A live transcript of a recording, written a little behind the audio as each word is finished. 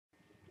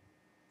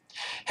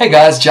Hey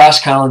guys,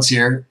 Josh Collins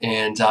here,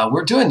 and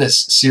we're doing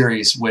this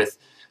series with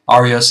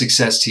REO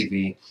Success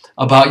TV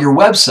about your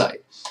website.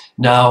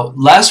 Now,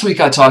 last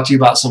week I talked to you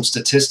about some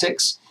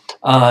statistics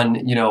on,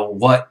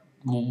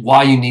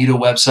 why you need a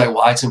website,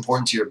 why it's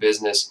important to your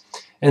business.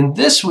 And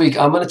this week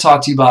I'm going to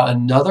talk to you about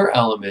another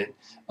element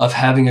of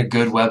having a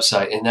good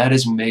website, and that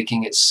is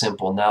making it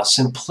simple. Now,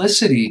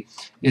 simplicity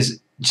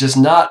is it's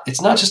not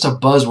just a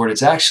buzzword,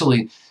 it's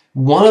actually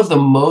one of the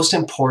most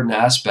important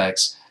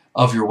aspects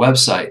of your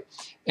website.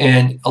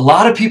 And a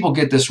lot of people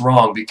get this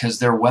wrong because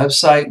their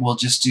website will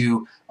just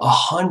do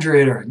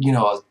 100 or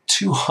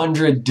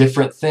 200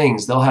 different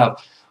things. They'll have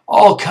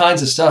all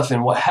kinds of stuff,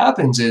 and what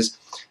happens is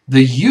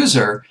the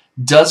user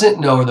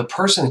doesn't know, or the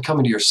person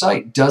coming to your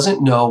site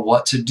doesn't know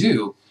what to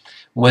do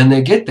when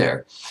they get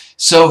there.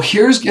 So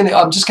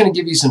I'm just going to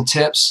give you some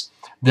tips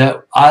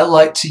that I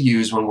like to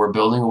use when we're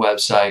building a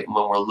website,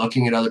 when we're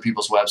looking at other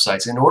people's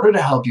websites, in order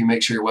to help you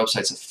make sure your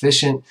website's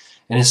efficient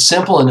and is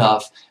simple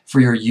enough for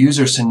your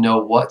users to know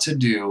what to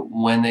do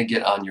when they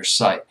get on your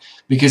site.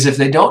 Because if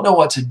they don't know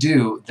what to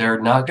do, they're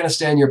not going to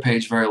stay on your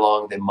page very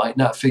long. They might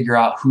not figure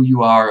out who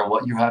you are and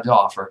what you have to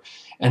offer,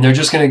 and they're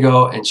just going to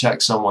go and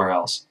check somewhere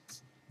else.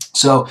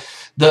 So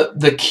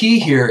the key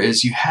here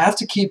is you have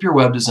to keep your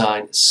web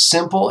design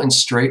simple and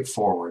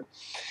straightforward,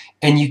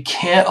 and you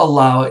can't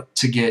allow it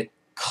to get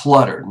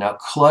cluttered. Now,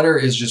 clutter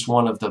is just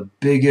one of the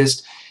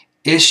biggest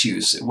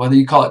issues, whether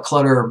you call it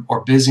clutter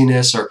or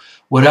busyness or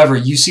whatever.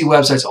 You see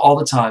websites all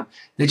the time.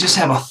 They just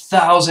have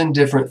 1,000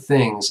 different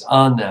things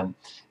on them.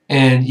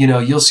 And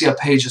you'll see a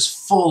page is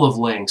full of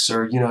links,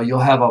 or you'll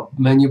have a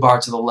menu bar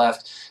to the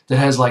left that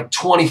has like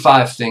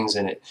 25 things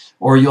in it,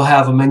 or you'll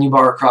have a menu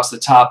bar across the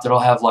top that'll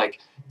have like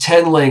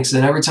 10 links,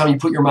 and every time you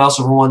put your mouse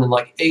over one, then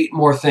like 8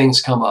 more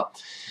things come up.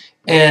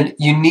 And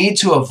you need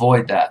to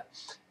avoid that.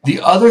 The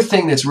other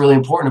thing that's really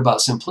important about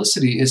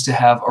simplicity is to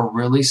have a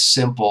really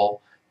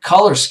simple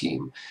color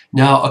scheme.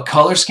 Now, a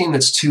color scheme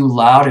that's too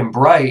loud and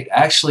bright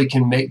actually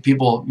can make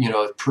people,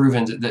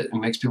 proven that it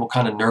makes people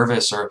kind of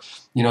nervous, or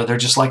they're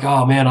just like,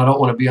 oh man, I don't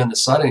want to be on the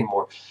site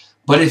anymore.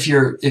 But if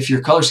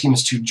your color scheme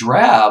is too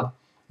drab,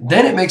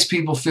 then it makes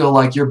people feel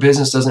like your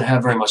business doesn't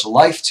have very much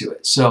life to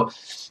it. So,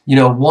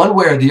 one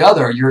way or the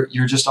other,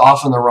 you're just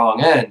off on the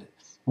wrong end.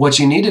 What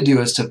you need to do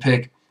is to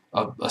pick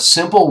a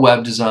simple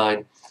web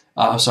design,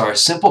 a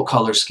simple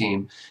color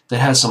scheme that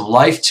has some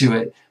life to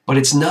it, but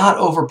it's not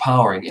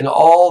overpowering, and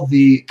all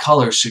the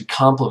colors should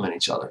complement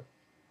each other.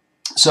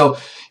 So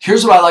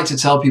here's what I like to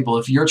tell people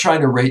if you're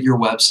trying to rate your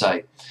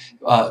website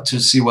to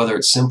see whether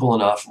it's simple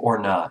enough or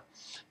not.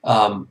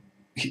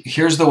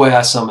 Here's the way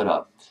I sum it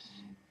up.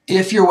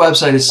 If your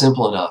website is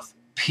simple enough,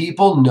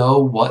 people know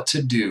what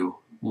to do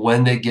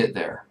when they get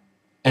there,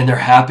 and they're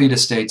happy to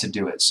stay to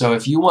do it. So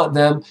if you want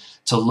them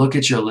to look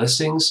at your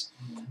listings,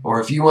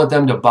 or if you want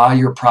them to buy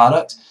your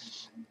product,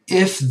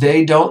 if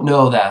they don't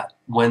know that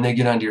when they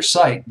get onto your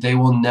site, they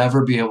will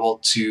never be able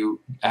to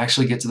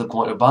actually get to the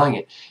point of buying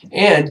it.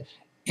 And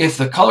if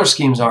the color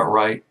schemes aren't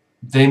right,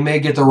 they may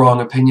get the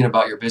wrong opinion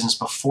about your business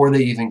before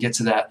they even get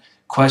to that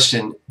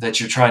question that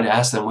you're trying to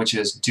ask them, which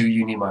is, do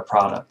you need my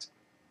product?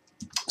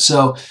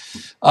 So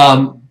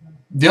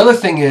the other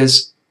thing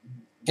is,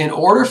 in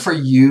order for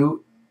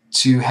you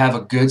to have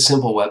a good,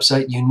 simple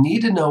website, you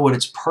need to know what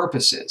its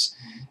purpose is.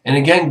 And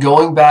again,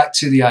 going back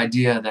to the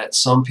idea that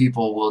some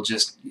people will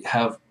just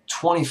have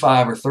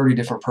 25 or 30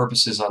 different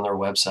purposes on their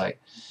website,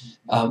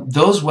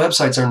 those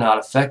websites are not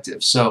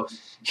effective. So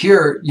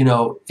here,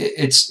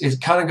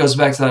 it kind of goes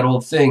back to that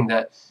old thing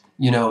that,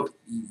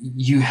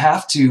 you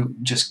have to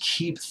just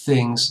keep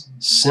things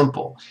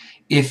simple.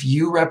 If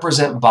you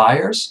represent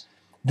buyers,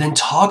 then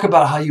talk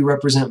about how you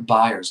represent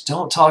buyers.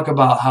 Don't talk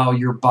about how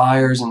you're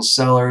buyers and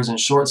sellers and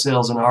short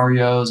sales and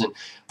REOs and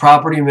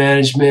property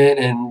management,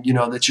 and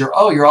that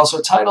you're also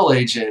a title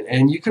agent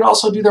and you can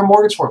also do their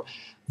mortgage for them.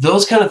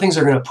 Those kind of things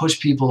are going to push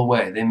people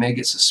away. They may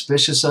get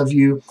suspicious of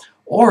you,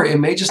 or it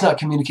may just not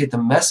communicate the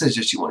message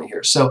that you want to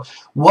hear. So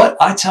what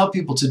I tell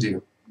people to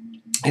do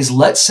is,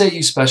 let's say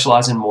you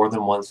specialize in more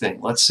than one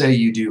thing. Let's say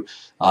you do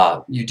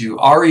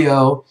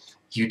REO,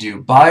 you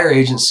do buyer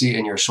agency,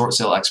 and you're a short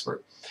sale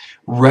expert.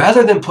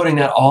 Rather than putting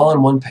that all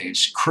on one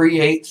page,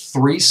 create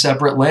 3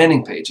 separate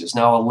landing pages.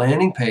 Now, a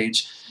landing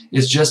page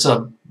is just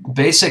a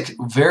basic,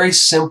 very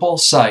simple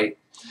site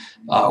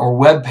or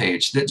web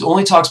page that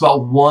only talks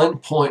about one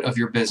point of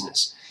your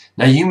business.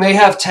 Now, you may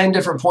have 10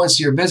 different points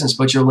to your business,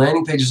 but your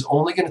landing page is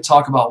only going to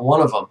talk about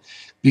one of them,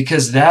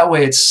 because that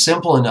way it's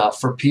simple enough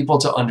for people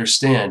to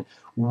understand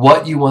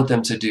what you want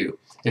them to do.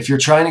 If you're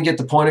trying to get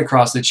the point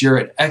across that you're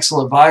an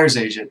excellent buyer's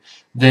agent,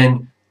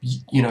 then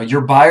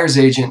your buyer's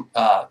agent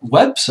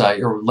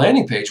website or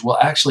landing page will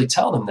actually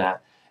tell them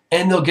that,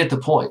 and they'll get the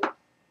point.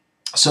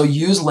 So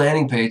use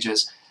landing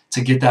pages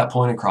to get that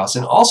point across,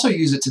 and also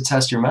use it to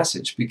test your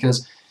message,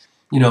 because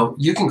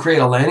you can create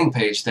a landing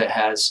page that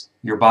has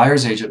your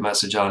buyer's agent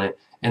message on it,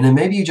 and then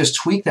maybe you just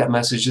tweak that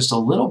message just a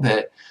little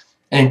bit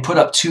and put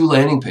up 2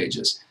 landing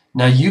pages.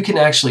 Now you can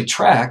actually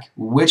track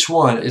which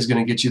one is going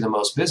to get you the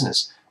most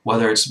business,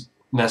 whether it's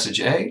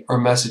message A or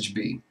message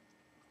B.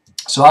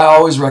 So I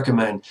always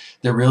recommend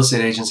that real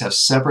estate agents have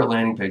separate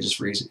landing pages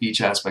for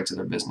each aspect of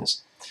their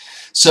business.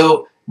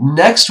 So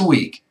next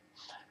week,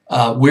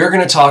 we're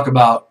going to talk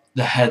about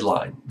the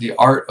headline, the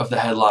art of the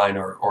headline,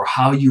 or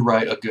how you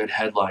write a good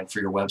headline for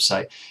your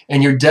website.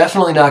 And you're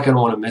definitely not going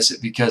to want to miss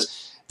it,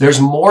 because there's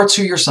more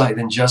to your site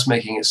than just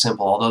making it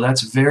simple, although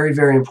that's very,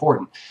 very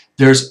important.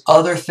 There's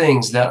other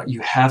things that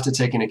you have to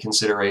take into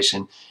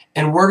consideration,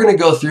 and we're going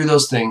to go through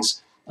those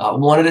things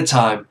one at a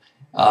time,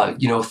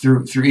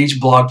 through each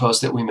blog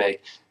post that we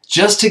make,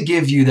 just to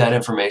give you that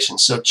information.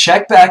 So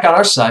check back on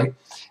our site,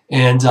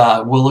 and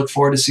we'll look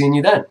forward to seeing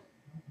you then.